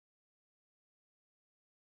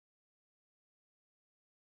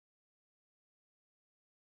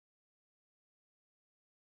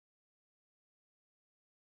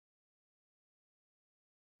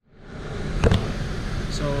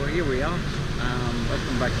here we are.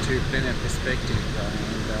 Welcome back to Plein Perspective,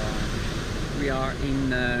 and we are in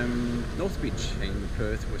North Beach in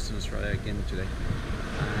Perth, Western Australia again today.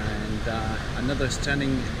 And another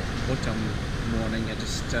stunning autumn morning. I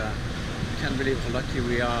just can't believe how lucky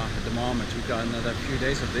we are at the moment. We've got another few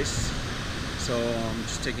days of this, so I'm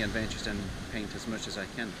just taking advantage and paint as much as I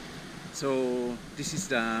can. So this is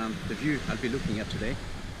the view I'll be looking at today.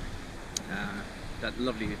 That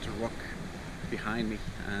lovely little rock behind me,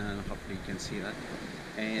 and hopefully you can see that.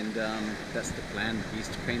 And that's the plan, is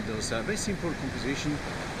to paint those very simple composition,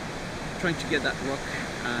 trying to get that rock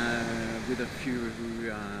with a few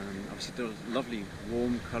obviously those lovely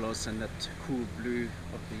warm colors and that cool blue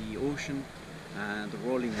of the ocean and the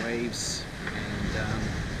rolling waves, and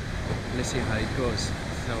let's see how it goes.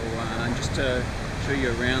 So I'm just show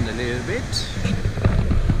you around a little bit.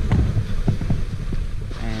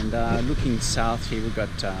 And looking south here, we've got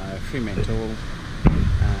Fremantle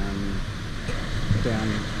down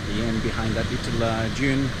the end behind that little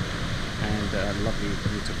dune, and a lovely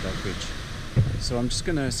beautiful bridge. So I'm just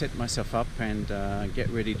going to set myself up and get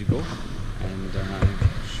ready to go and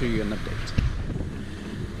show you an update.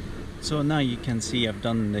 So now you can see I've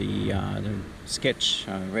done the sketch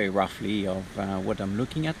very roughly of what I'm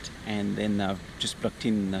looking at, and then I've just plugged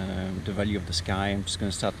in the value of the sky. I'm just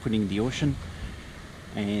going to start putting the ocean.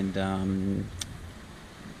 And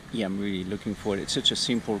yeah, I'm really looking for it. It's such a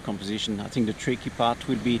simple composition. I think the tricky part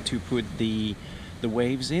will be to put the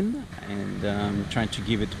waves in, and trying to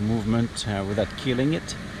give it movement without killing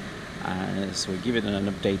it. So we'll give it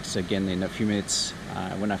an update again in a few minutes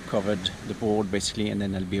when I've covered the board basically, and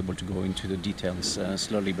then I'll be able to go into the details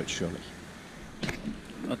slowly but surely.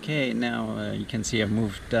 Okay, now you can see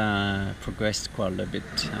I've progressed quite a bit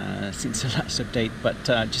since the last update, but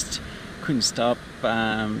just couldn't stop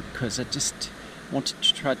because I just wanted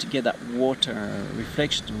to try to get that water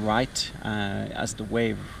reflection right as the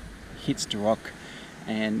wave hits the rock,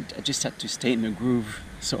 and I just had to stay in the groove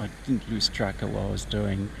so I didn't lose track of what I was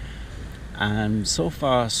doing. And so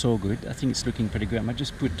far so good. I think it's looking pretty good. I might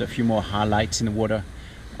just put a few more highlights in the water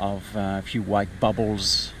of a few white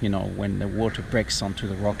bubbles. You know, when the water breaks onto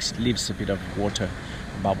the rocks, it leaves a bit of water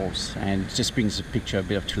bubbles, and it just brings the picture a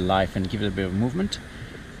bit to life and give it a bit of movement.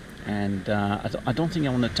 And I don't think I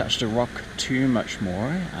want to touch the rock too much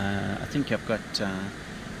more. I think I've got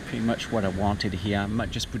pretty much what I wanted here. I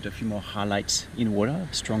might just put a few more highlights in water,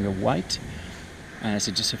 stronger white.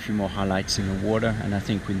 So just a few more highlights in the water, and I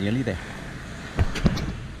think we're nearly there.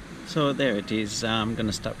 So there it is. I'm going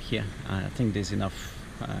to stop here. I think there's enough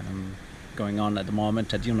going on at the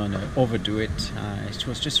moment. I didn't want to overdo it. It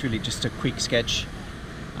was just really just a quick sketch.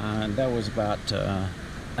 That was about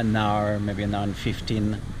an hour, maybe an hour and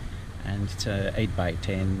 15. And it's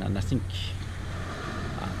 8x10, and I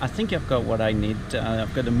think I've got what I need.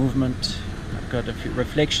 I've got a movement, I've got a few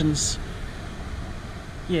reflections.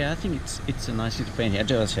 Yeah, I think it's a nice little paint here.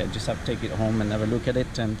 Just have to take it home and have a look at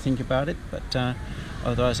it and think about it, but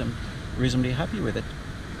otherwise I'm reasonably happy with it.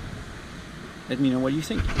 Let me know what you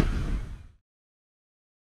think.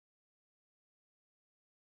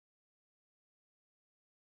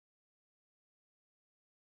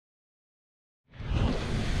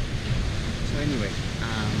 Anyway,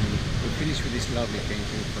 we're finished with this lovely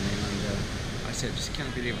painting for now, and I said I just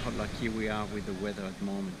can't believe how lucky we are with the weather at the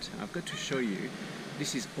moment. I've got to show you,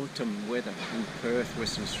 this is autumn weather in Perth,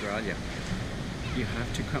 Western Australia. You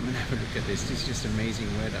have to come and have a look at this. This is just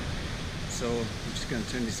amazing weather. So I'm just going to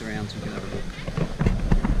turn this around so you can have a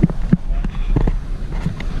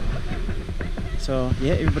look. So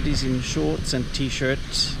yeah, everybody's in shorts and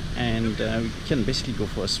t-shirts, and we can basically go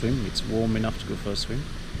for a swim. It's warm enough to go for a swim.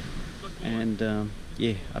 And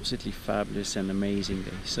yeah, absolutely fabulous and amazing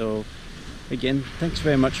day. So again, thanks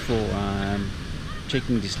very much for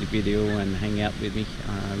checking this video and hanging out with me.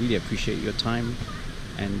 I really appreciate your time,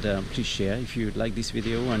 and please share if you like this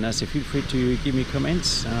video, and also feel free to give me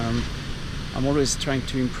comments. I'm always trying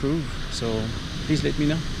to improve, so please let me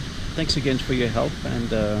know. Thanks again for your help,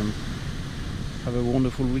 and have a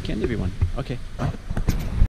wonderful weekend everyone. Okay, bye.